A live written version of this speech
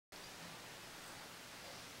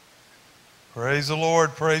Praise the Lord,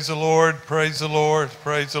 praise the Lord, praise the Lord,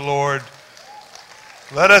 praise the Lord.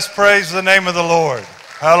 Let us praise the name of the Lord.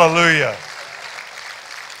 Hallelujah.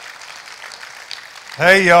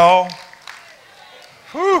 Hey, y'all.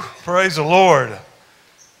 Whew, praise the Lord.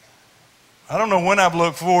 I don't know when I've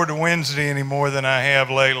looked forward to Wednesday any more than I have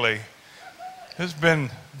lately. It's been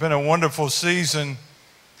a wonderful season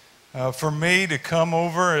for me to come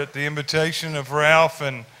over at the invitation of Ralph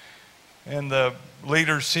and the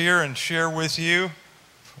leaders here and share with you,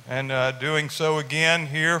 and doing so again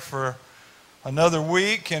here for another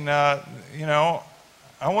week. And you know,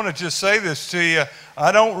 I want to just say this to you.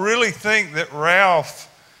 I don't really think that Ralph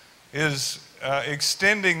is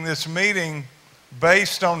extending this meeting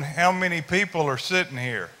based on how many people are sitting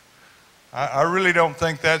here. I really don't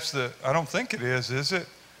think I don't think it is it?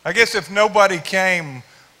 I guess if nobody came,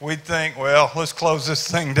 we'd think, well, let's close this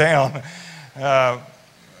thing down.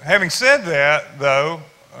 Having said that, though,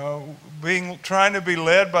 trying to be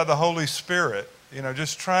led by the Holy Spirit,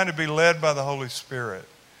 just trying to be led by the Holy Spirit,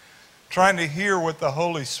 trying to hear what the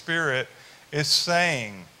Holy Spirit is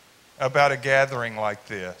saying about a gathering like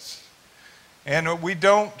this. And we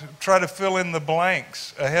don't try to fill in the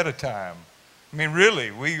blanks ahead of time. I mean, really,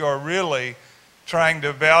 we are really trying to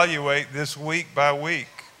evaluate this week by week.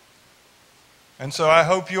 And so I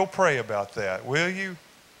hope you'll pray about that, will you?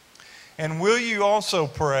 And will you also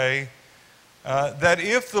pray that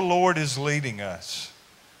if the Lord is leading us,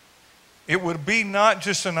 it would be not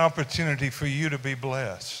just an opportunity for you to be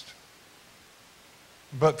blessed,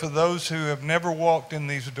 but for those who have never walked in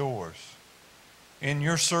these doors, in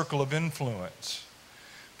your circle of influence.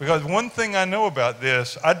 Because one thing I know about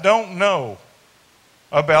this, I don't know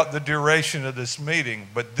about the duration of this meeting,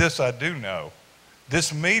 but this I do know.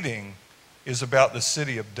 This meeting is about the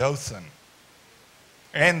city of Dothan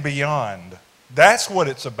and beyond. That's what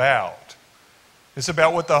it's about. It's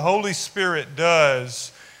about what the Holy Spirit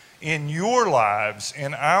does in your lives,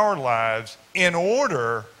 in our lives, in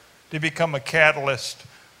order to become a catalyst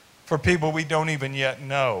for people we don't even yet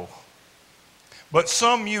know. But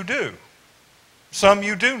some you do. Some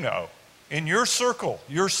you do know in your circle,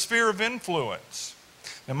 your sphere of influence.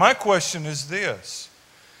 Now my question is this.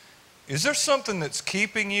 Is there something that's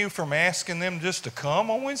keeping you from asking them just to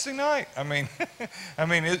come on Wednesday night? I mean,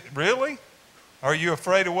 really? Are you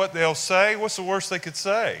afraid of what they'll say? What's the worst they could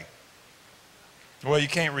say? Well, you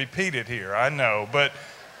can't repeat it here, I know, but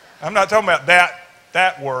I'm not talking about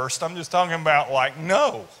that worst. I'm just talking about like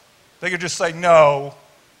no. They could just say no.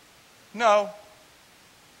 No.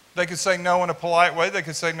 They could say no in a polite way. They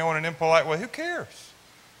could say no in an impolite way. Who cares?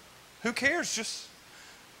 Who cares?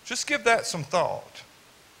 Just give that some thought.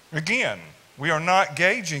 Again, we are not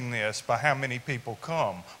gauging this by how many people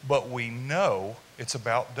come, but we know it's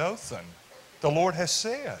about Dothan. The Lord has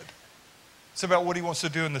said. It's about what He wants to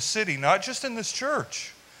do in the city, not just in this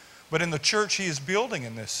church, but in the church He is building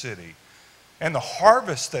in this city, and the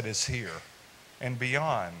harvest that is here and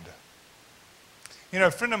beyond.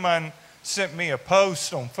 A friend of mine sent me a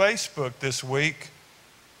post on Facebook this week,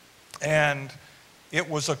 and it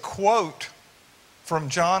was a quote from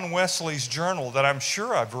John Wesley's journal that I'm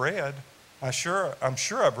sure I've read. I'm sure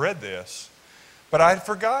I've read this, but I'd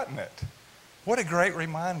forgotten it. What a great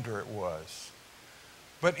reminder it was.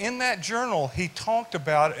 But in that journal, he talked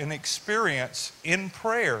about an experience in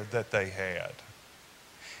prayer that they had.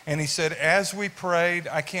 And he said, as we prayed,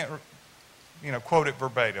 I can't, quote it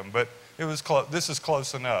verbatim, but it was close. This is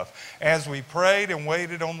close enough. As we prayed and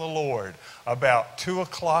waited on the Lord, about 2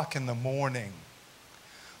 o'clock in the morning,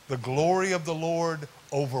 the glory of the Lord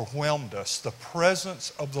overwhelmed us. The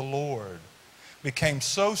presence of the Lord became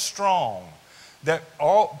so strong that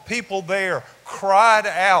all people there cried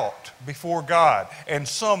out before God, and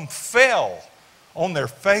some fell on their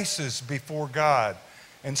faces before God.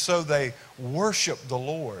 And so they worshiped the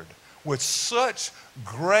Lord with such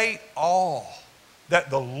great awe that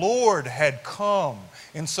the Lord had come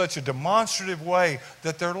in such a demonstrative way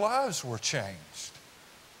that their lives were changed.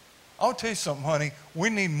 I'll tell you something, honey, we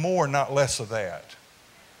need more, not less of that.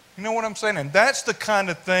 You know what I'm saying? And that's the kind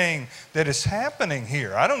of thing that is happening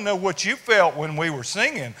here. I don't know what you felt when we were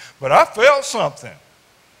singing, but I felt something,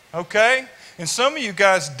 okay? And some of you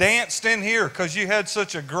guys danced in here because you had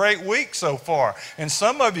such a great week so far. And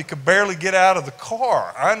some of you could barely get out of the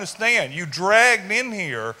car. I understand. You dragged in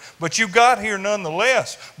here, but you got here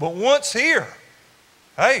nonetheless. But once here,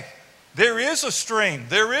 hey, there is a stream.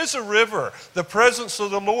 There is a river. The presence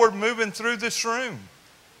of the Lord moving through this room.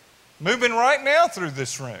 Moving right now through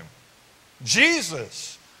this room.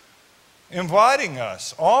 Jesus inviting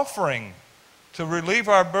us, offering to relieve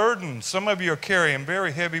our burdens. Some of you are carrying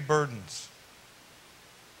very heavy burdens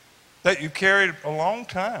that you carried a long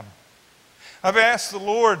time. I've asked the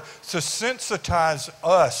Lord to sensitize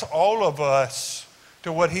us, all of us,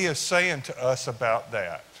 to what He is saying to us about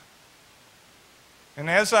that. And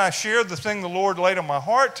as I share the thing the Lord laid on my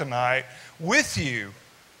heart tonight with you,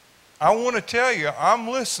 I want to tell you I'm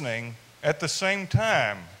listening at the same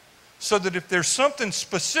time, so that if there's something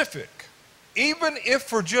specific, even if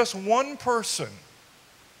for just one person,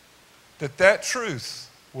 that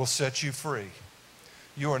truth will set you free.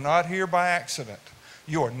 You are not here by accident.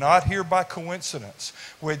 You are not here by coincidence,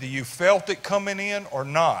 whether you felt it coming in or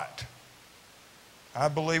not. I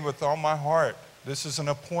believe with all my heart, this is an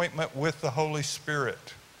appointment with the Holy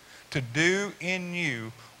Spirit to do in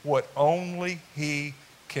you what only He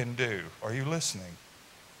can do. Are you listening?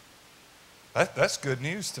 That's good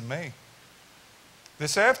news to me.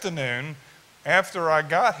 This afternoon, after I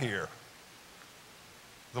got here,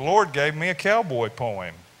 the Lord gave me a cowboy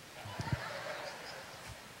poem.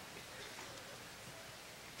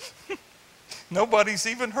 Nobody's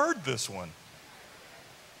even heard this one.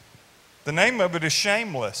 The name of it is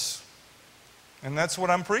Shameless. And that's what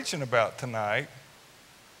I'm preaching about tonight.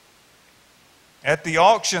 At the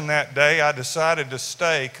auction that day, I decided to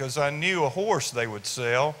stay because I knew a horse they would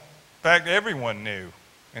sell. In fact, everyone knew,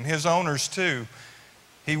 and his owners too.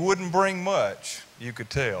 He wouldn't bring much, you could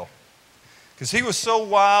tell. Because he was so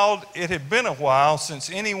wild, it had been a while since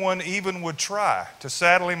anyone even would try to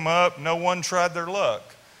saddle him up. No one tried their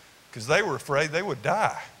luck because they were afraid they would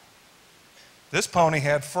die. This pony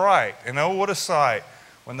had fright, and oh, what a sight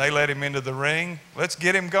when they let him into the ring. Let's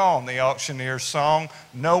get him gone, the auctioneer's song.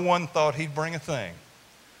 No one thought he'd bring a thing.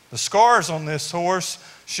 The scars on this horse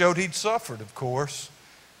showed he'd suffered, of course.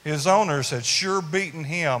 His owners had sure beaten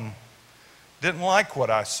him. Didn't like what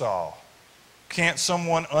I saw. Can't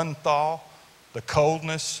someone unthaw the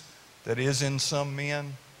coldness that is in some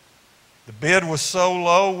men? The bid was so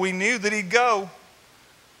low, we knew that he'd go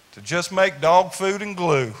to just make dog food and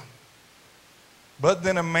glue. But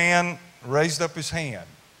then a man raised up his hand.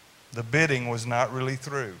 The bidding was not really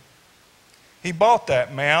through. He bought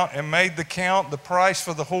that mount and made the count, the price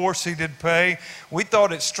for the horse he did pay. We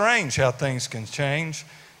thought it strange how things can change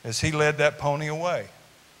as he led that pony away.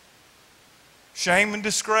 Shame and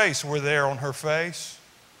disgrace were there on her face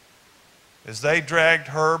as they dragged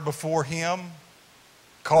her before him,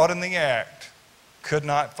 caught in the act, could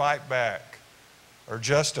not fight back or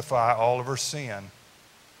justify all of her sin.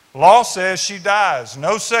 Law says she dies,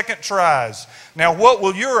 no second tries. Now what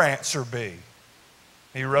will your answer be?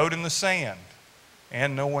 He wrote in the sand,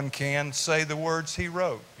 and no one can say the words he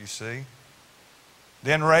wrote, you see.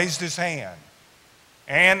 Then raised his hand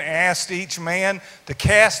and asked each man to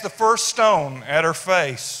cast the first stone at her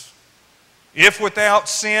face. If without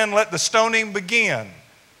sin, let the stoning begin.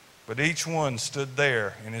 But each one stood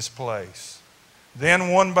there in his place. Then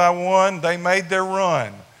one by one they made their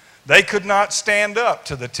run. They could not stand up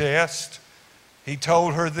to the test. He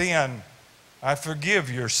told her then, I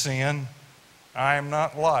forgive your sin. I am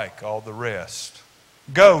not like all the rest.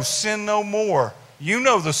 Go, sin no more. You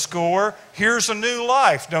know the score. Here's a new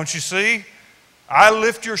life, don't you see? I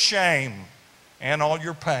lift your shame and all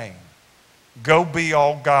your pain. Go be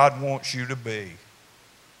all God wants you to be.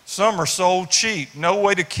 Some are sold cheap, no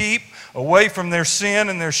way to keep away from their sin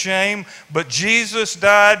and their shame. But Jesus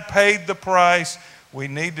died, paid the price. We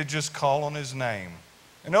need to just call on His name.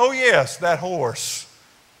 And oh yes, that horse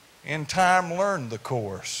in time learned the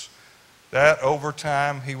course. That over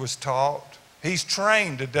time he was taught. He's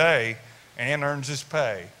trained today and earns his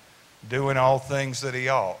pay, doing all things that he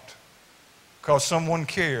ought. Because someone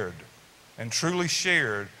cared and truly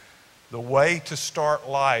shared the way to start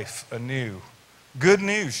life anew. Good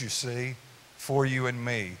news, you see, for you and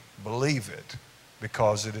me. Believe it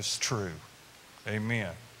because it is true.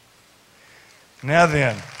 Amen. Now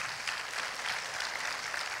then,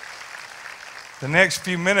 the next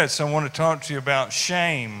few minutes I want to talk to you about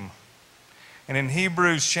shame. And in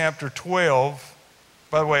Hebrews chapter 12,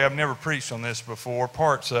 by the way, I've never preached on this before,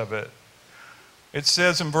 parts of it. It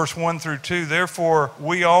says in verse 1 through 2, therefore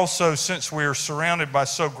we also, since we are surrounded by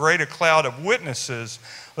so great a cloud of witnesses,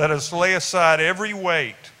 let us lay aside every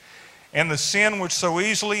weight and the sin which so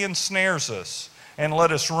easily ensnares us, and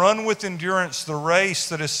let us run with endurance the race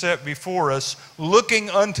that is set before us, looking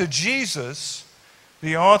unto Jesus,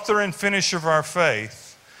 the author and finisher of our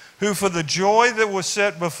faith, who for the joy that was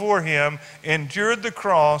set before him endured the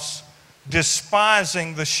cross,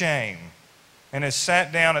 despising the shame, and has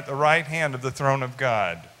sat down at the right hand of the throne of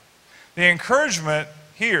God. The encouragement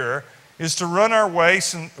here is to run our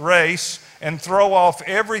race and throw off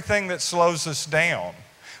everything that slows us down,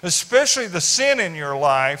 especially the sin in your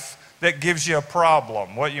life that gives you a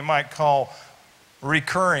problem, what you might call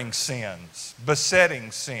recurring sins,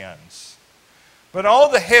 besetting sins. But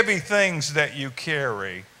all the heavy things that you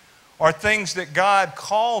carry are things that God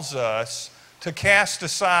calls us to cast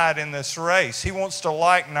aside in this race. He wants to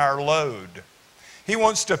lighten our load. He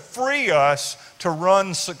wants to free us to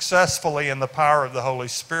run successfully in the power of the Holy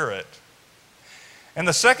Spirit. And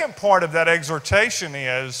the second part of that exhortation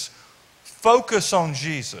is focus on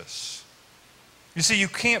Jesus. You see, you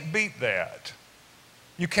can't beat that.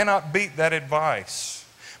 You cannot beat that advice.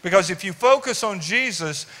 Because if you focus on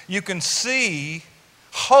Jesus, you can see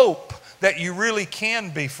hope that you really can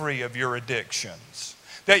be free of your addictions,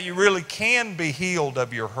 that you really can be healed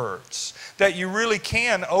of your hurts, that you really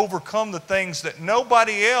can overcome the things that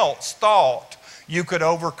nobody else thought you could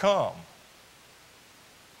overcome.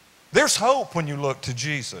 There's hope when you look to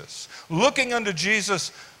Jesus. Looking unto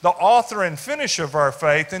Jesus, the author and finisher of our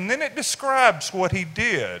faith, and then it describes what he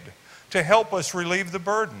did to help us relieve the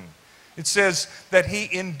burden. It says that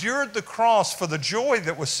he endured the cross for the joy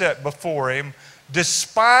that was set before him,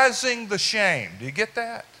 despising the shame. Do you get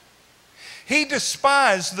that? He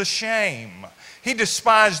despised the shame. He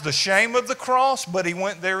despised the shame of the cross, but he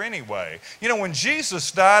went there anyway. You know, when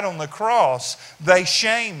Jesus died on the cross, they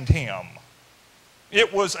shamed him.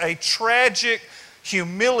 It was a tragic,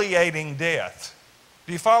 humiliating death.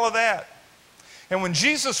 Do you follow that? And when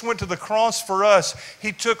Jesus went to the cross for us,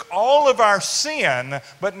 he took all of our sin,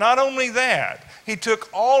 but not only that, he took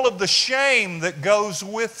all of the shame that goes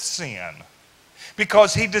with sin,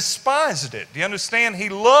 because he despised it. Do you understand? He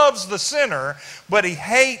loves the sinner, but he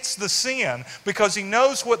hates the sin because he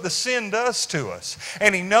knows what the sin does to us,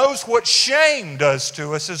 and he knows what shame does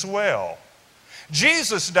to us as well.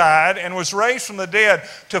 Jesus died and was raised from the dead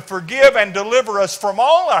to forgive and deliver us from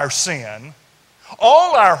all our sin,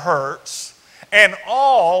 all our hurts, and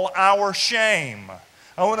all our shame.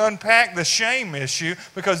 I want to unpack the shame issue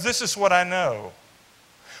because this is what I know.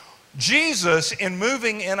 Jesus, in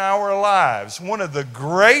moving in our lives, one of the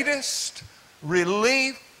greatest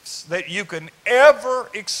reliefs that you can ever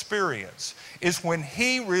experience is when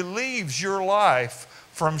he relieves your life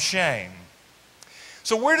from shame.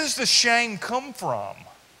 So where does the shame come from?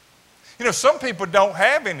 You know, some people don't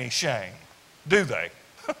have any shame, do they?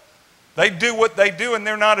 They do what they do and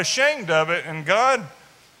they're not ashamed of it, and God,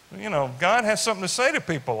 you know, God has something to say to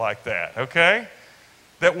people like that, okay?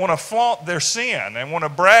 That want to flaunt their sin and want to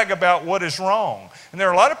brag about what is wrong. And there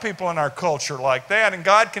are a lot of people in our culture like that, and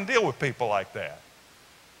God can deal with people like that.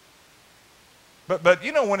 But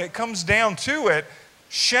you know, when it comes down to it,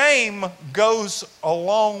 shame goes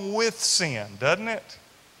along with sin, doesn't it?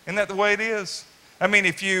 Isn't that the way it is? I mean,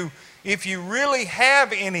 if you really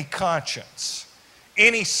have any conscience,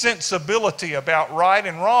 any sensibility about right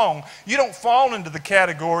and wrong, you don't fall into the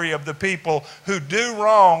category of the people who do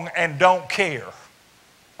wrong and don't care.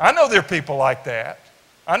 I know there are people like that.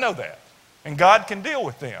 I know that. And God can deal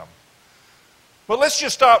with them. But let's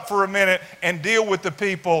just stop for a minute and deal with the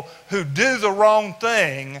people who do the wrong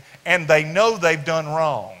thing and they know they've done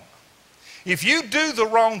wrong. If you do the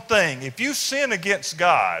wrong thing, if you sin against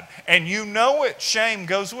God and you know it, shame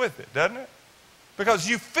goes with it, doesn't it? Because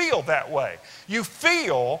you feel that way. You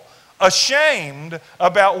feel ashamed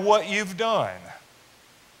about what you've done.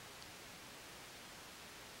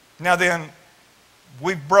 Now then,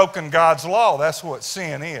 we've broken God's law. That's what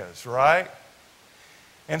sin is, right?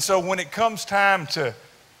 And so when it comes time to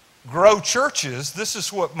grow churches, this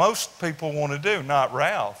is what most people want to do. Not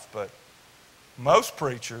Ralph, but most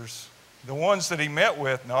preachers, the ones that he met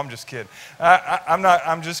with. No, I'm just kidding.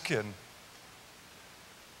 I'm just kidding.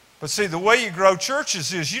 But see, the way you grow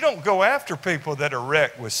churches is you don't go after people that are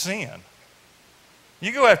wrecked with sin.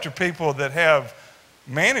 You go after people that have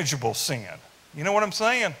manageable sin. You know what I'm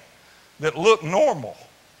saying? That look normal.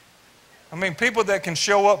 I mean, people that can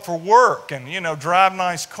show up for work and, you know, drive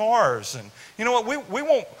nice cars. And you know what?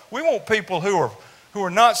 We want people who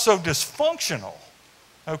are not so dysfunctional,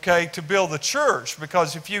 okay, to build the church.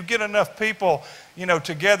 Because if you get enough people, you know,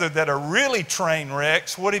 together that are really train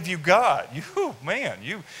wrecks, what have you got?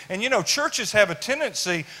 And you know, churches have a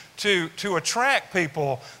tendency to attract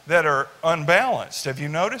people that are unbalanced. Have you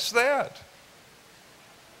noticed that?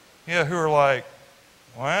 Yeah, who are like,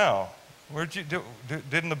 wow, where'd you do?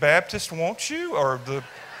 Didn't the Baptists want you, or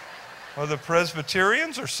the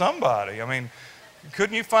Presbyterians, or somebody? I mean,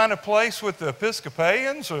 couldn't you find a place with the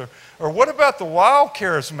Episcopalians, or what about the wild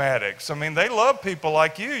charismatics? I mean, they love people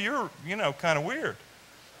like you. You're, you know, kind of weird.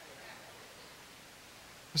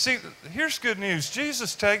 See, here's good news.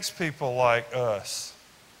 Jesus takes people like us,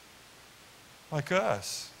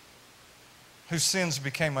 whose sins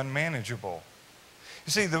became unmanageable.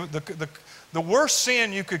 You see, the worst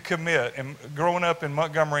sin you could commit growing up in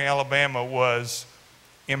Montgomery, Alabama was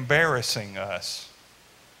embarrassing us.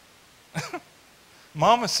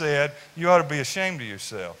 Mama said, you ought to be ashamed of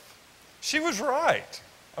yourself. She was right,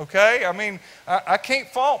 okay? I mean, I can't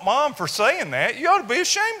fault Mom for saying that. You ought to be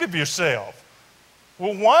ashamed of yourself.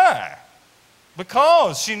 Well, why?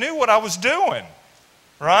 Because she knew what I was doing,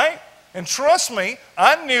 right? And trust me,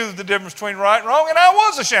 I knew the difference between right and wrong, and I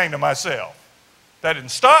was ashamed of myself. That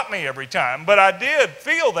didn't stop me every time, but I did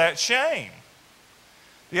feel that shame.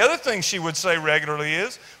 The other thing she would say regularly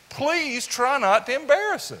is, please try not to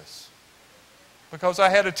embarrass us. Because I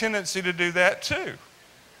had a tendency to do that too.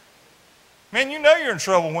 Man, you know you're in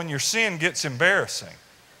trouble when your sin gets embarrassing.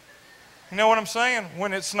 You know what I'm saying?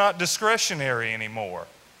 When it's not discretionary anymore.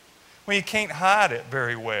 When you can't hide it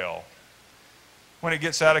very well. When it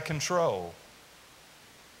gets out of control.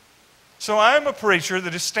 So I'm a preacher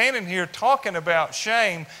that is standing here talking about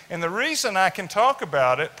shame, and the reason I can talk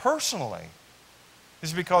about it personally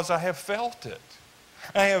is because I have felt it.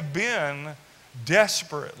 I have been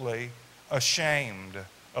desperately ashamed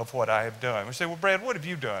of what I have done. We say, well, Brad, what have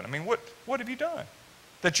you done? I mean, what have you done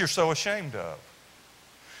that you're so ashamed of?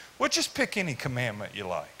 Well, just pick any commandment you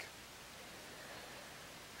like.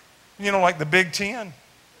 You know, like the Big 10.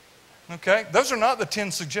 Okay? Those are not the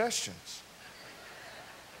 10 suggestions.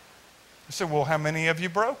 You say, well, how many have you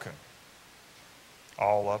broken?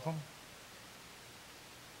 All of them.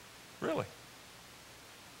 Really?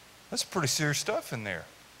 That's pretty serious stuff in there,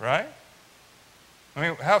 right? I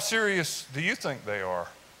mean, how serious do you think they are?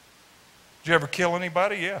 Did you ever kill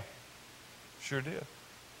anybody? Yeah, sure did. Did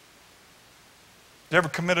you ever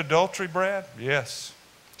commit adultery, Brad? Yes,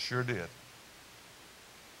 sure did.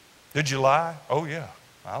 Did you lie? Oh, yeah,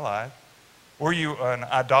 I lied. Were you an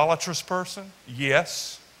idolatrous person?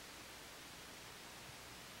 Yes,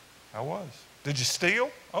 I was. Did you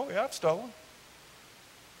steal? Oh, yeah, I've stolen.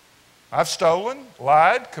 I've stolen,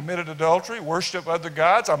 lied, committed adultery, worshiped other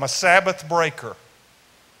gods. I'm a Sabbath breaker.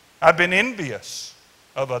 I've been envious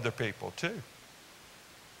of other people too.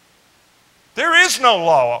 There is no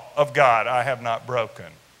law of God I have not broken.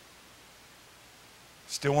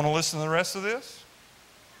 Still want to listen to the rest of this?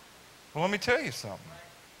 Well, let me tell you something.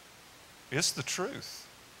 It's the truth.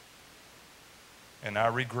 And I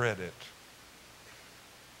regret it.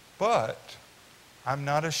 But I'm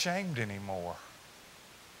not ashamed anymore.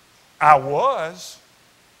 I was,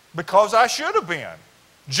 because I should have been.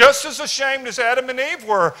 Just as ashamed as Adam and Eve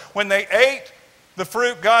were when they ate the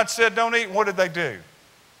fruit God said don't eat. What did they do?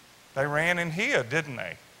 They ran and hid, didn't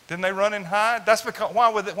they? Didn't they run and hide? That's because,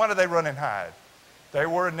 why did they run and hide? They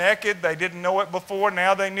were naked. They didn't know it before.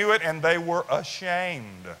 Now they knew it, and they were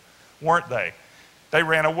ashamed, weren't they? They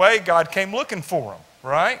ran away. God came looking for them,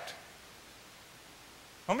 right?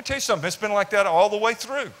 Let me tell you something. It's been like that all the way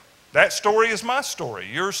through. That story is my story.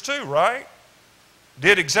 Yours too, right?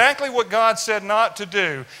 Did exactly what God said not to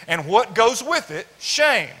do, and what goes with it?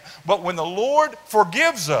 Shame. But when the Lord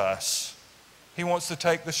forgives us, He wants to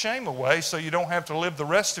take the shame away so you don't have to live the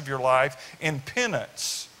rest of your life in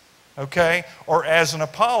penance, okay, or as an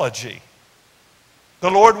apology. The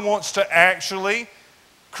Lord wants to actually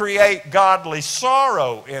create godly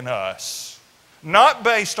sorrow in us, not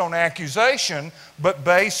based on accusation, but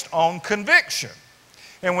based on conviction.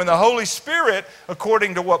 And when the Holy Spirit,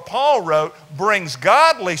 according to what Paul wrote, brings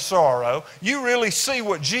godly sorrow, you really see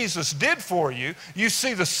what Jesus did for you. You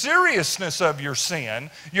see the seriousness of your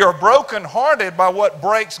sin. You're brokenhearted by what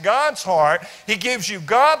breaks God's heart. He gives you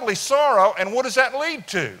godly sorrow, and what does that lead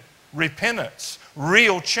to? Repentance,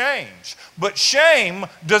 real change. But shame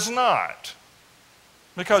does not.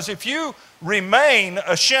 Because if you remain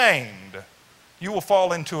ashamed, you will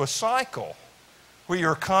fall into a cycle where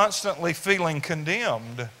you're constantly feeling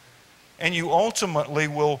condemned, and you ultimately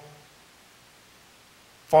will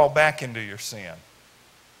fall back into your sin.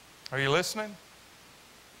 Are you listening?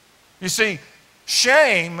 You see,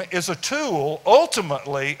 shame is a tool,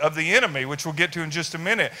 ultimately, of the enemy, which we'll get to in just a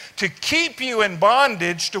minute, to keep you in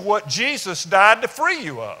bondage to what Jesus died to free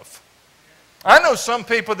you of. I know some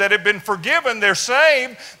people that have been forgiven, they're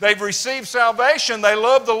saved, they've received salvation, they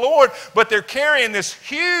love the Lord, but they're carrying this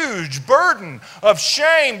huge burden of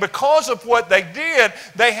shame because of what they did.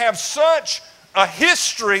 They have such a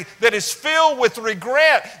history that is filled with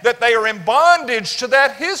regret that they are in bondage to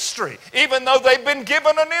that history, even though they've been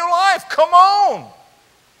given a new life. Come on!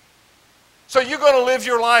 So you're going to live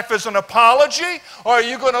your life as an apology, or are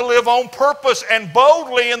you going to live on purpose and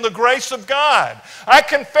boldly in the grace of God? I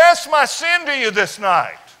confess my sin to you this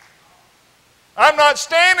night. I'm not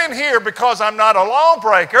standing here because I'm not a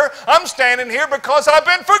lawbreaker. I'm standing here because I've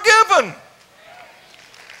been forgiven.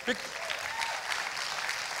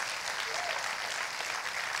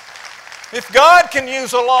 If God can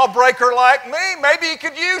use a lawbreaker like me, maybe He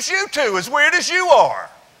could use you too, as weird as you are.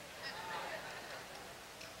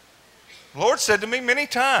 The Lord said to me many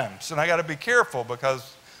times, and I got to be careful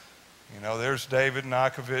because, you know, there's David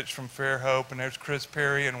Nakovich from Fairhope, and there's Chris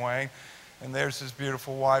Perry and Wayne, and there's his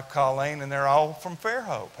beautiful wife Colleen, and they're all from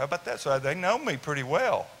Fairhope. How about that? So they know me pretty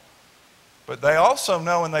well. But they also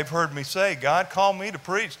know, and they've heard me say, God called me to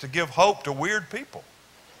preach to give hope to weird people.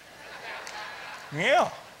 Yeah.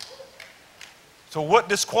 So what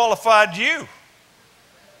disqualified you?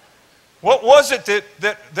 What was it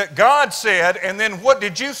that God said, and then what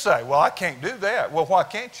did you say? Well, I can't do that. Well, why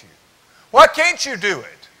can't you? Why can't you do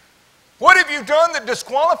it? What have you done that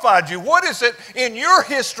disqualified you? What is it in your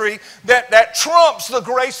history that trumps the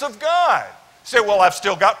grace of God? You say, well, I've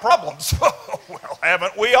still got problems. Well,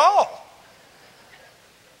 haven't we all?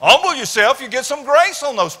 Humble yourself, you get some grace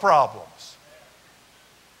on those problems.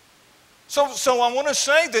 So I want to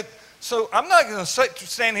say that, so I'm not going to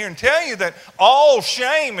stand here and tell you that all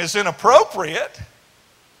shame is inappropriate.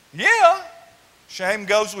 Yeah, shame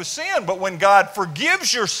goes with sin, but when God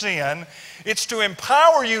forgives your sin, it's to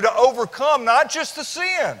empower you to overcome not just the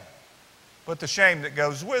sin, but the shame that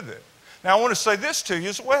goes with it. Now, I want to say this to you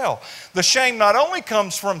as well. The shame not only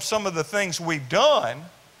comes from some of the things we've done,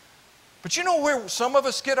 but you know where some of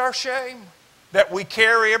us get our shame that we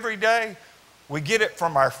carry every day? We get it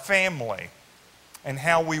from our family and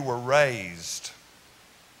how we were raised.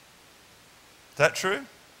 Is that true?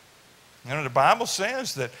 You know, the Bible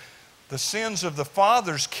says that the sins of the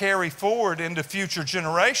fathers carry forward into future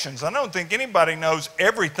generations. I don't think anybody knows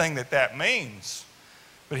everything that means.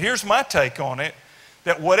 But here's my take on it,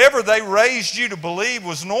 that whatever they raised you to believe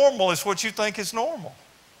was normal is what you think is normal.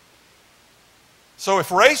 So if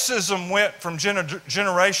racism went from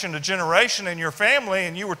generation to generation in your family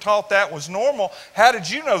and you were taught that was normal, how did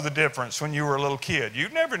you know the difference when you were a little kid? You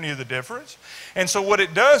never knew the difference. And so what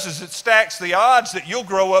it does is it stacks the odds that you'll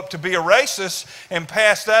grow up to be a racist and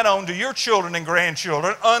pass that on to your children and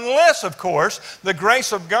grandchildren, unless, of course, the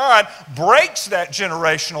grace of God breaks that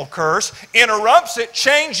generational curse, interrupts it,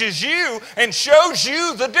 changes you, and shows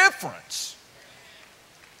you the difference.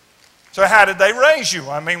 So how did they raise you?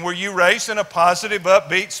 I mean, were you raised in a positive,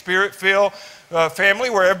 upbeat, spirit-filled family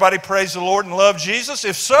where everybody praised the Lord and loved Jesus?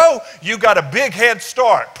 If so, you got a big head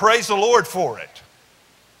start. Praise the Lord for it.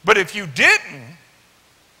 But if you didn't,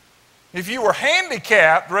 if you were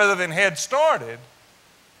handicapped rather than head started,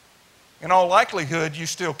 in all likelihood, you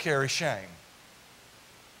still carry shame.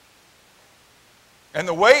 And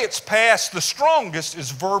the way it's passed the strongest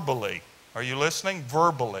is verbally. Are you listening?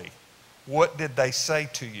 Verbally. What did they say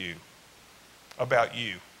to you about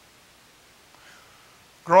you?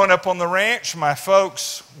 Growing up on the ranch, my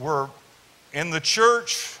folks were in the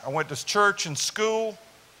church. I went to church and school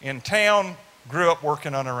in town, grew up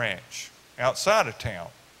working on a ranch outside of town.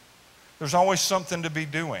 There's always something to be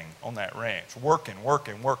doing on that ranch, working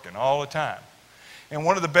all the time. And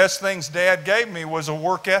one of the best things Dad gave me was a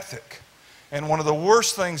work ethic. And one of the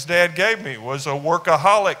worst things Dad gave me was a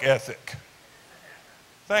workaholic ethic.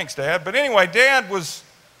 Thanks, Dad. But anyway, Dad was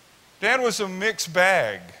a mixed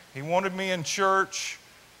bag. He wanted me in church.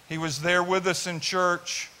 He was there with us in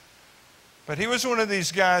church. But he was one of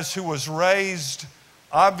these guys who was raised,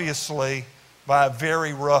 obviously, by a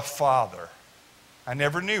very rough father. I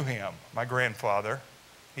never knew him, my grandfather.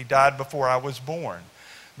 He died before I was born.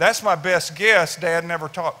 That's my best guess. Dad never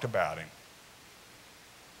talked about him.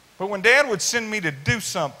 But when Dad would send me to do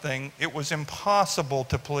something, it was impossible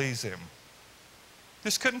to please him.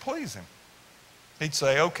 Just couldn't please him. He'd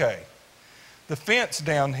say, okay, the fence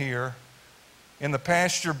down here in the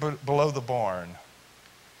pasture below the barn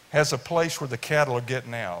has a place where the cattle are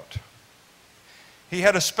getting out. He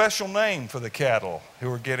had a special name for the cattle who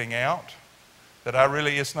were getting out that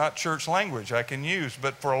it's not church language I can use,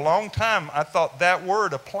 but for a long time I thought that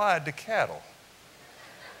word applied to cattle.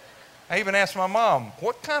 I even asked my mom,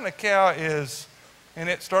 what kind of cow is... And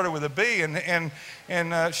it started with a B, and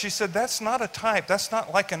she said, that's not a type. That's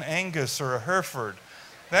not like an Angus or a Hereford.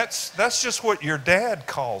 That's just what your dad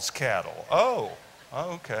calls cattle. Oh,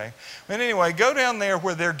 okay. But anyway, go down there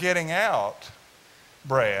where they're getting out,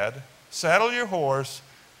 Brad, saddle your horse,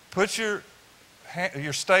 put your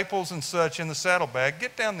staples and such in the saddlebag,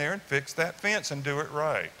 get down there and fix that fence and do it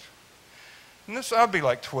right. And I'd be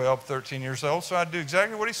like 12, 13 years old, so I'd do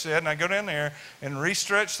exactly what he said, and I'd go down there and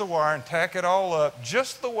restretch the wire and tack it all up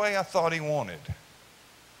just the way I thought he wanted.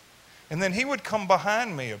 And then he would come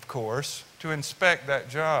behind me, of course, to inspect that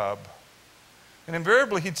job. And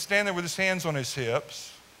invariably, he'd stand there with his hands on his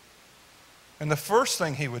hips, and the first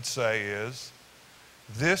thing he would say is,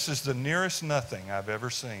 this is the nearest nothing I've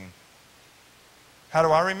ever seen. How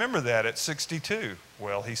do I remember that at 62?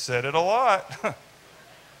 Well, he said it a lot.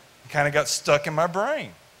 Kind of got stuck in my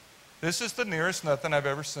brain. This is the nearest nothing I've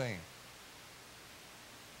ever seen.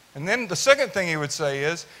 And then the second thing he would say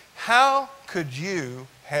is, how could you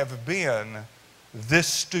have been this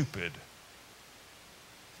stupid?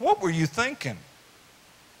 What were you thinking?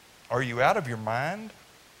 Are you out of your mind?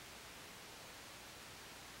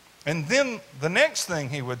 And then the next thing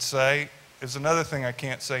he would say is another thing I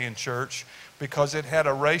can't say in church because it had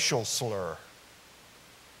a racial slur.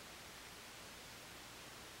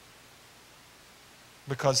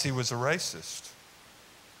 Because he was a racist.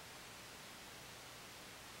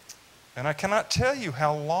 And I cannot tell you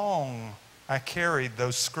how long I carried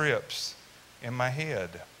those scripts in my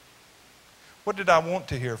head. What did I want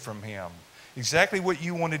to hear from him? Exactly what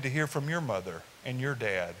you wanted to hear from your mother and your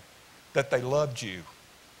dad. That they loved you.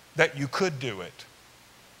 That you could do it.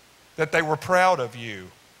 That they were proud of you.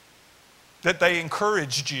 That they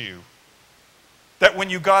encouraged you. That when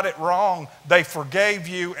you got it wrong, they forgave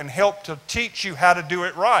you and helped to teach you how to do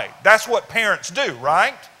it right. That's what parents do,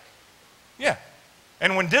 right? Yeah.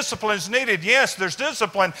 And when discipline is needed, yes, there's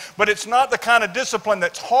discipline, but it's not the kind of discipline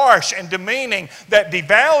that's harsh and demeaning that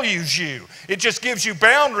devalues you. It just gives you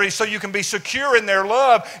boundaries so you can be secure in their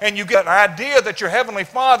love, and you get an idea that your Heavenly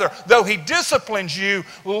Father, though He disciplines you,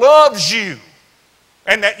 loves you,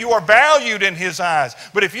 and that you are valued in His eyes.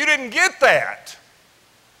 But if you didn't get that,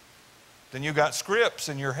 then you got scripts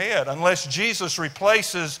in your head. Unless Jesus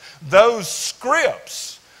replaces those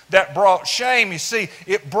scripts that brought shame. You see,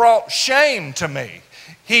 it brought shame to me.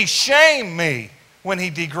 He shamed me when He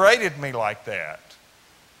degraded me like that.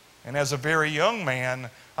 And as a very young man,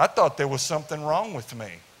 I thought there was something wrong with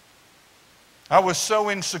me. I was so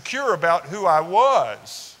insecure about who I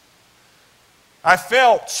was. I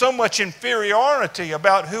felt so much inferiority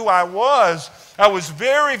about who I was. I was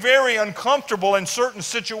very, very uncomfortable in certain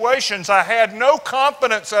situations. I had no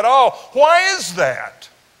confidence at all. Why is that?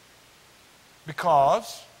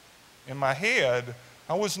 Because in my head,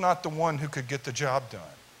 I was not the one who could get the job done.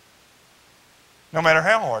 No matter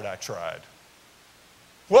how hard I tried.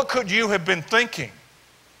 What could you have been thinking?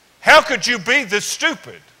 How could you be this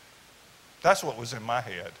stupid? That's what was in my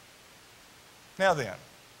head. Now then,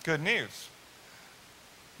 good news.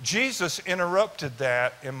 Jesus interrupted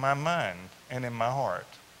that in my mind and in my heart.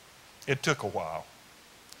 It took a while.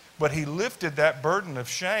 But He lifted that burden of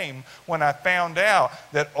shame when I found out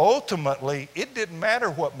that ultimately it didn't matter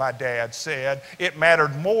what my dad said. It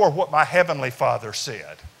mattered more what my Heavenly Father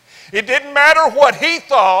said. It didn't matter what he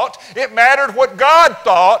thought. It mattered what God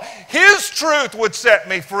thought. His truth would set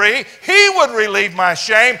me free. He would relieve my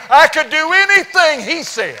shame. I could do anything He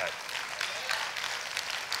said.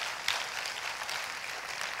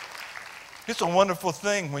 It's a wonderful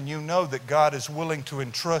thing when you know that God is willing to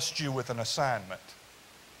entrust you with an assignment.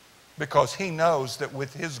 Because He knows that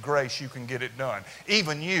with His grace you can get it done.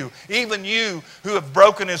 Even you who have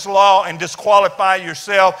broken His law and disqualified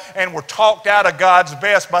yourself and were talked out of God's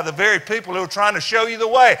best by the very people who are trying to show you the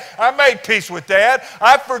way. I made peace with Dad.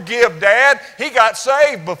 I forgive Dad. He got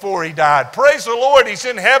saved before he died. Praise the Lord, he's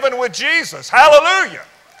in heaven with Jesus. Hallelujah.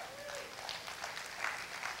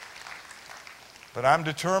 But I'm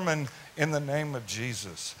determined in the name of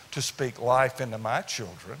Jesus to speak life into my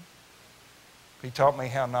children. He taught me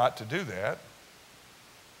how not to do that.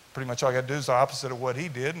 Pretty much all I got to do is the opposite of what He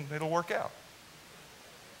did, and it'll work out.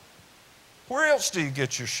 Where else do you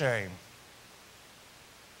get your shame?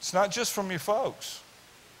 It's not just from your folks.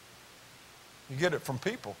 You get it from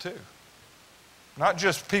people too. Not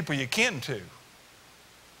just people you kin to.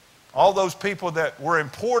 All those people that were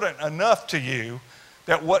important enough to you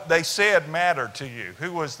that what they said mattered to you.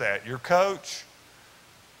 Who was that? Your coach?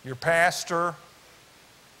 Your pastor?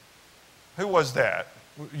 Who was that?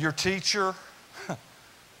 Your teacher?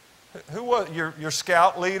 Who was your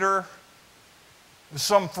scout leader?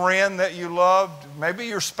 Some friend that you loved? Maybe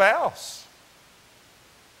your spouse.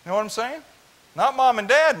 You know what I'm saying? Not mom and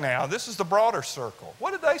dad now. This is the broader circle.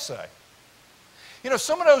 What did they say? You know,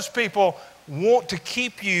 some of those people want to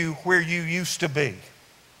keep you where you used to be.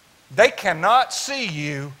 They cannot see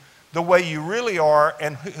you the way you really are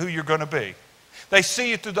and who you're going to be. They see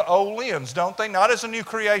you through the old lens, don't they? Not as a new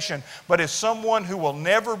creation, but as someone who will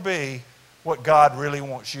never be what God really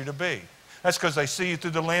wants you to be. That's because they see you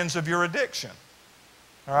through the lens of your addiction.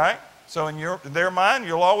 All right? So in their mind,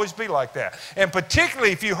 you'll always be like that. And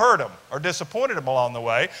particularly if you hurt them or disappointed them along the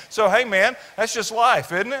way. So, hey man, that's just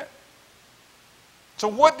life, isn't it? So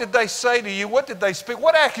what did they say to you? What did they speak?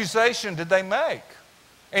 What accusation did they make?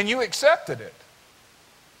 And you accepted it.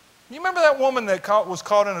 You remember that woman that was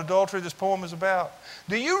caught in adultery this poem is about?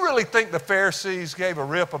 Do you really think the Pharisees gave a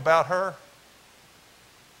rip about her?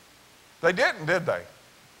 They didn't, did they?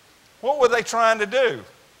 What were they trying to do?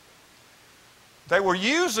 They were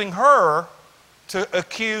using her to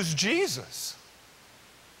accuse Jesus.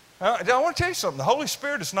 I want to tell you something. The Holy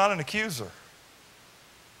Spirit is not an accuser.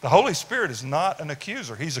 The Holy Spirit is not an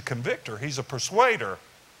accuser. He's a convictor. He's a persuader.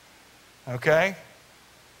 Okay?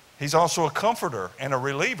 He's also a comforter and a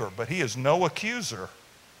reliever, but he is no accuser.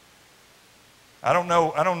 I don't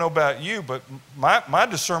know about you, but my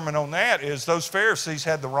discernment on that is those Pharisees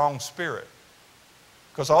had the wrong spirit.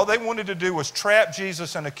 Because all they wanted to do was trap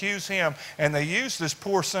Jesus and accuse him, and they used this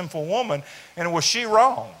poor sinful woman. And was she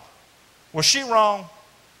wrong? Was she wrong?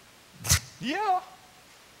 Yeah.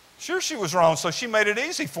 Sure she was wrong, so she made it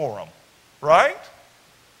easy for them. Right?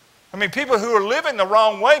 I mean, people who are living the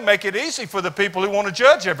wrong way make it easy for the people who want to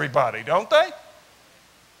judge everybody, don't they?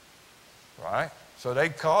 Right? So they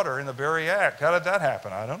caught her in the very act. How did that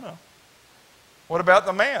happen? I don't know. What about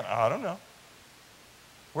the man? I don't know.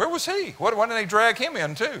 Where was he? Why didn't they drag him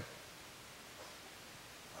in too?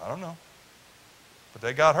 I don't know. But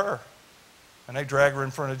they got her, and they dragged her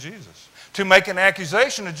in front of Jesus to make an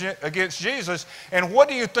accusation against Jesus. And what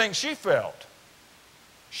do you think she felt?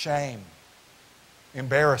 Shame.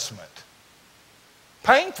 Embarrassment.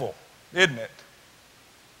 Painful, isn't it?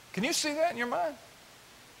 Can you see that in your mind?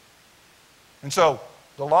 And so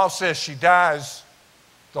the law says she dies.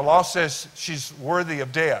 The law says she's worthy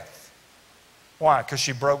of death. Why? Because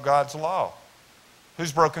she broke God's law.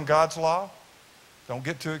 Who's broken God's law? Don't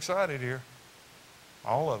get too excited here.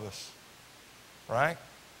 All of us. Right?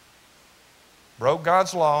 Broke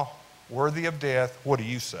God's law, worthy of death. What do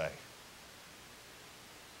you say?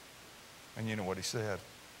 And you know what he said.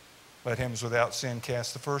 Let him who's without sin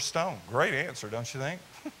cast the first stone. Great answer, don't you think?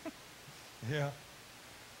 Yeah.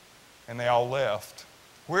 And they all left.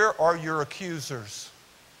 Where are your accusers?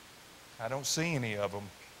 I don't see any of them.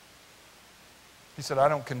 He said, I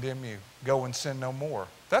don't condemn you. Go and sin no more.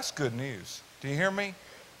 That's good news. Do you hear me?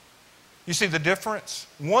 You see the difference?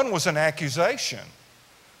 One was an accusation.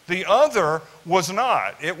 The other was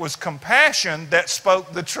not. It was compassion that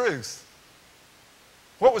spoke the truth.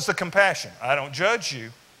 What was the compassion? I don't judge you.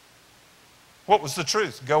 What was the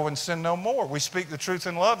truth? Go and sin no more. We speak the truth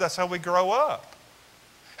in love. That's how we grow up.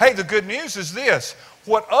 Hey, the good news is this.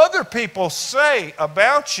 What other people say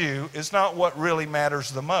about you is not what really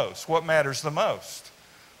matters the most. What matters the most?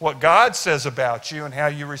 What God says about you and how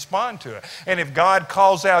you respond to it. And if God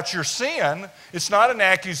calls out your sin, it's not an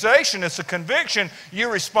accusation, it's a conviction.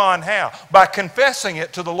 You respond how? By confessing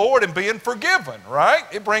it to the Lord and being forgiven, right?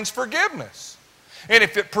 It brings forgiveness. And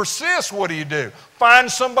if it persists, what do? Find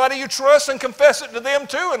somebody you trust and confess it to them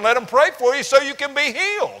too and let them pray for you so you can be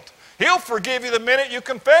healed. He'll forgive you the minute you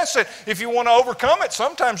confess it. If you want to overcome it,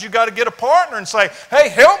 sometimes you've got to get a partner and say, hey,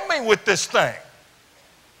 help me with this thing.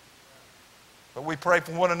 But we pray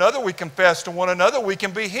for one another, we confess to one another, we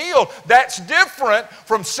can be healed. That's different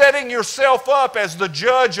from setting yourself up as the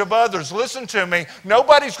judge of others. Listen to me,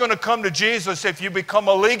 nobody's going to come to Jesus if you become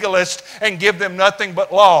a legalist and give them nothing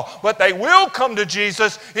but law. But they will come to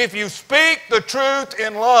Jesus if you speak the truth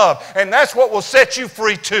in love. And that's what will set you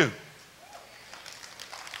free too.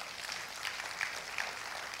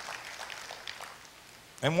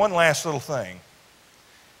 And one last little thing,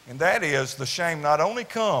 and that is the shame not only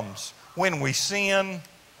comes when we sin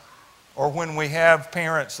or when we have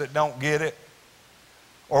parents that don't get it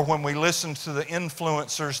or when we listen to the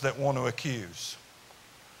influencers that want to accuse.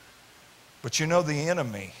 But you know the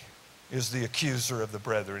enemy is the accuser of the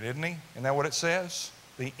brethren, isn't he? Isn't that what it says?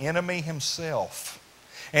 The enemy himself.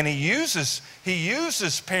 And he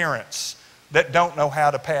uses parents that don't know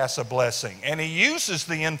how to pass a blessing. And he uses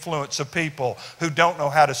the influence of people who don't know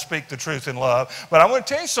how to speak the truth in love. But I want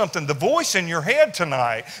to tell you something. The voice in your head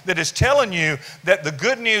tonight that is telling you that the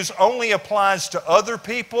good news only applies to other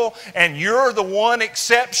people and you're the one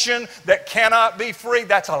exception that cannot be free,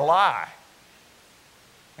 that's a lie.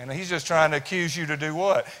 And he's just trying to accuse you to do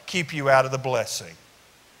what? Keep you out of the blessing.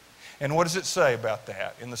 And what does it say about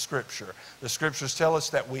that in the Scripture? The Scriptures tell us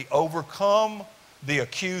that we overcome the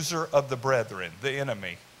accuser of the brethren, the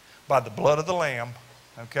enemy, by the blood of the Lamb.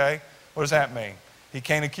 Okay? What does that mean? He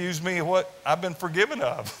can't accuse me of what I've been forgiven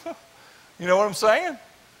of. You know what I'm saying?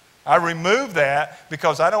 I remove that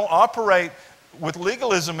because I don't operate with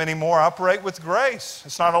legalism anymore. I operate with grace.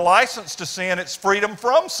 It's not a license to sin, it's freedom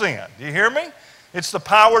from sin. Do you hear me? It's the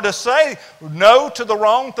power to say no to the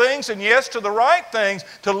wrong things and yes to the right things,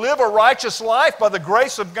 to live a righteous life by the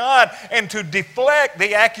grace of God and to deflect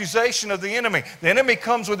the accusation of the enemy. The enemy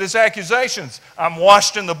comes with his accusations. I'm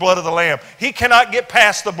washed in the blood of the Lamb. He cannot get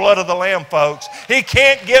past the blood of the Lamb, folks. He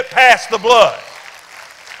can't get past the blood.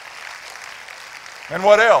 And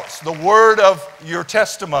what else? The word of your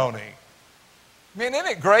testimony. I mean, isn't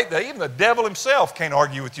it great that even the devil himself can't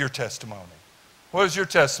argue with your testimony? What is your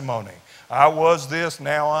testimony? I was this,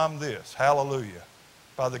 now I'm this. Hallelujah.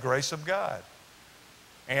 by the grace of God.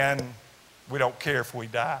 And we don't care if we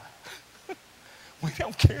die. We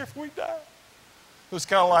don't care if we die. It was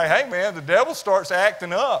kind of like, hey man, the devil starts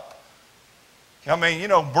acting up. I mean, you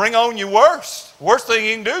know, bring on your worst. Worst thing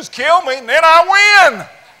you can do is kill me and then I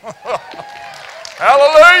win.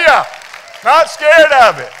 Hallelujah. Not scared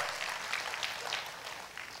of it.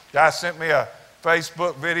 Guy sent me a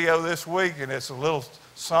Facebook video this week, and it's a little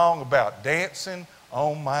song about dancing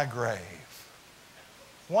on my grave.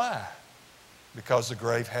 Why? Because the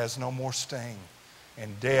grave has no more sting,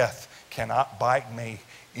 and death cannot bite me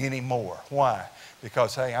anymore. Why?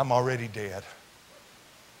 Because, hey, I'm already dead.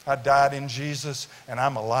 I died in Jesus, and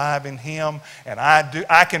I'm alive in Him, and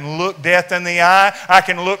I can look death in the eye. I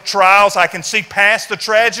can look trials. I can see past the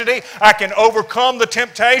tragedy. I can overcome the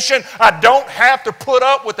temptation. I don't have to put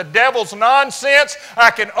up with the devil's nonsense. I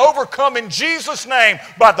can overcome in Jesus' name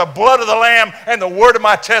by the blood of the Lamb and the word of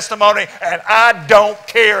my testimony, and I don't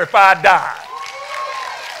care if I die.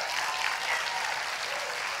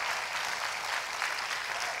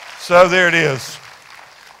 So there it is.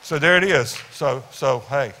 So there it is. So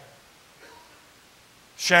hey,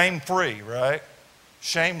 shame-free, right?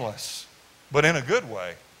 Shameless, but in a good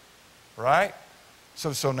way, right?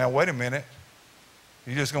 So now wait a minute.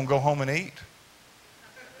 You just going to go home and eat?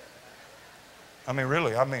 I mean,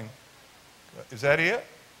 really, is that it?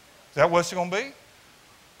 Is that what it's going to be?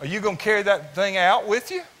 Are you going to carry that thing out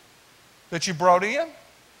with you that you brought in?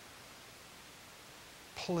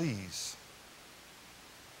 Please.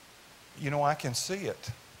 You know, I can see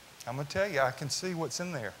it. I'm going to tell you, I can see what's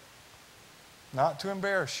in there. Not to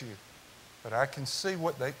embarrass you, but I can see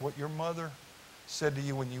what your mother said to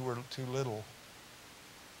you when you were too little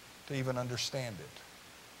to even understand it.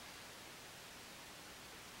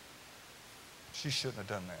 She shouldn't have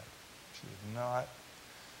done that.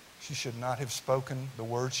 She should not have spoken the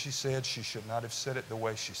words she said. She should not have said it the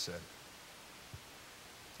way she said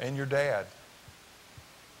it. And your dad,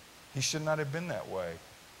 he should not have been that way.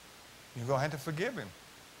 You're going to have to forgive him.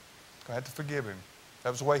 You're going to have to forgive him. That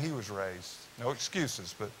was the way he was raised. No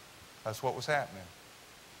excuses, but that's what was happening.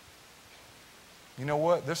 You know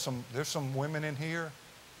what? There's some women in here,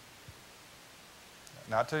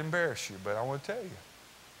 not to embarrass you, but I want to tell you,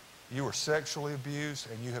 you were sexually abused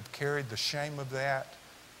and you have carried the shame of that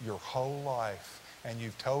your whole life. And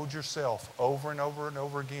you've told yourself over and over and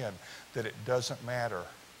over again that it doesn't matter.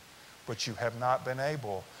 But you have not been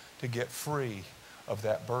able to get free of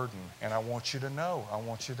that burden. And I want you to know,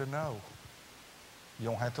 you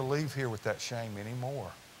don't have to leave here with that shame anymore.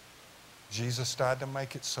 Jesus died to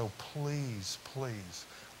make it, so please, please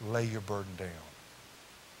lay your burden down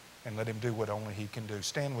and let Him do what only He can do.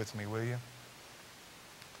 Stand with me, will you?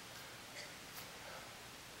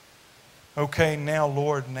 Okay, now,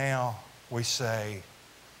 Lord, now we say,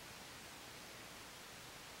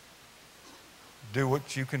 do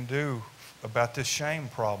what you can do about this shame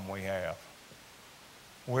problem we have.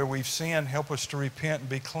 Where we've sinned, help us to repent and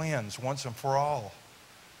be cleansed once and for all.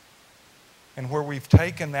 And where we've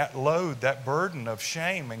taken that load, that burden of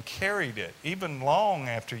shame and carried it, even long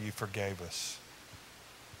after you forgave us,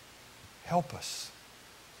 help us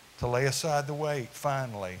to lay aside the weight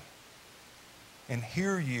finally and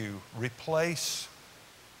hear you replace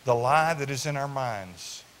the lie that is in our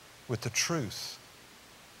minds with the truth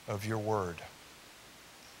of your word.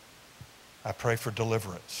 I pray for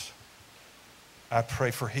deliverance. I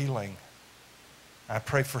pray for healing. I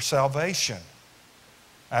pray for salvation.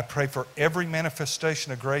 I pray for every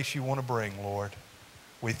manifestation of grace you want to bring, Lord.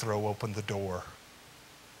 We throw open the door.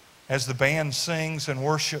 As the band sings and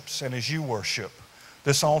worships, and as you worship,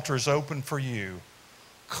 this altar is open for you.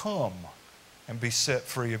 Come and be set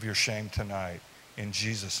free of your shame tonight. In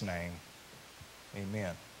Jesus' name,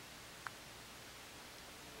 amen.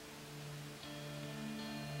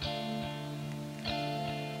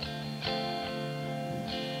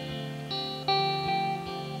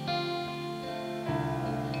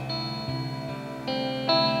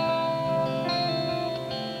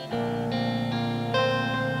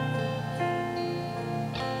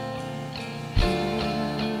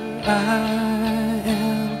 I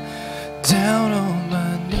am down on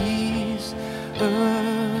my knees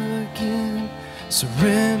again,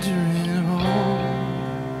 surrendering all,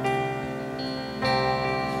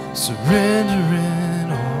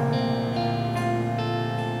 surrendering all.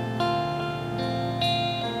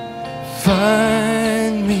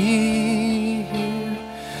 Find me here,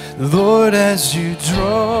 Lord, as you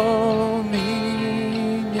draw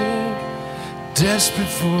me near, desperate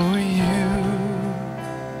for you.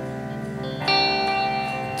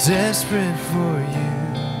 Desperate for you.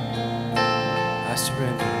 I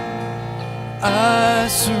surrender. I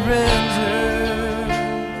surrender.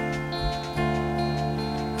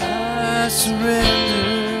 surrender.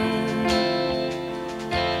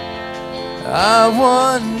 I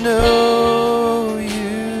want to know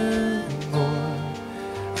you more.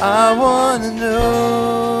 I want to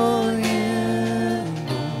know you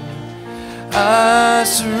more. I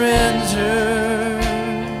surrender.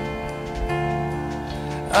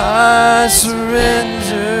 I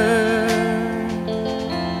surrender.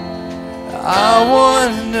 I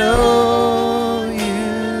want to know you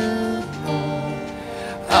more.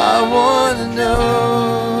 I want to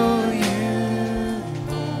know you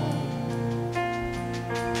more.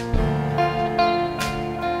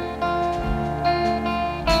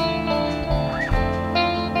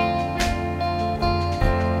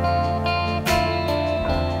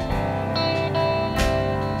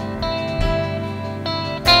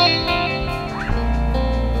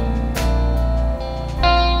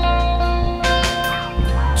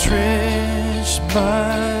 Drench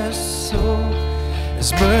my soul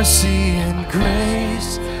as mercy and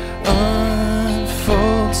grace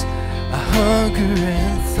unfolds. I hunger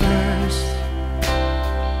and thirst.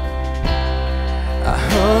 I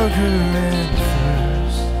hunger and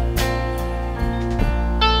thirst.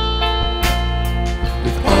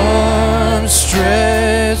 With arms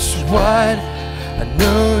stretched wide, I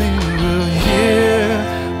know you will hear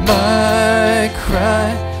my cry.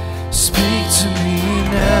 Speak to me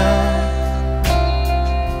now.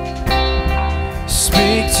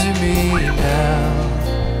 Speak to me now.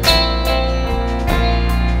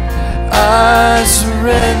 I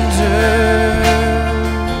surrender.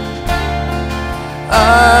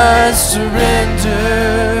 I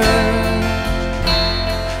surrender.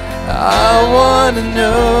 I want to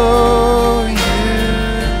know you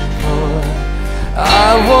more. I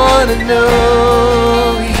want to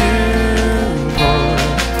know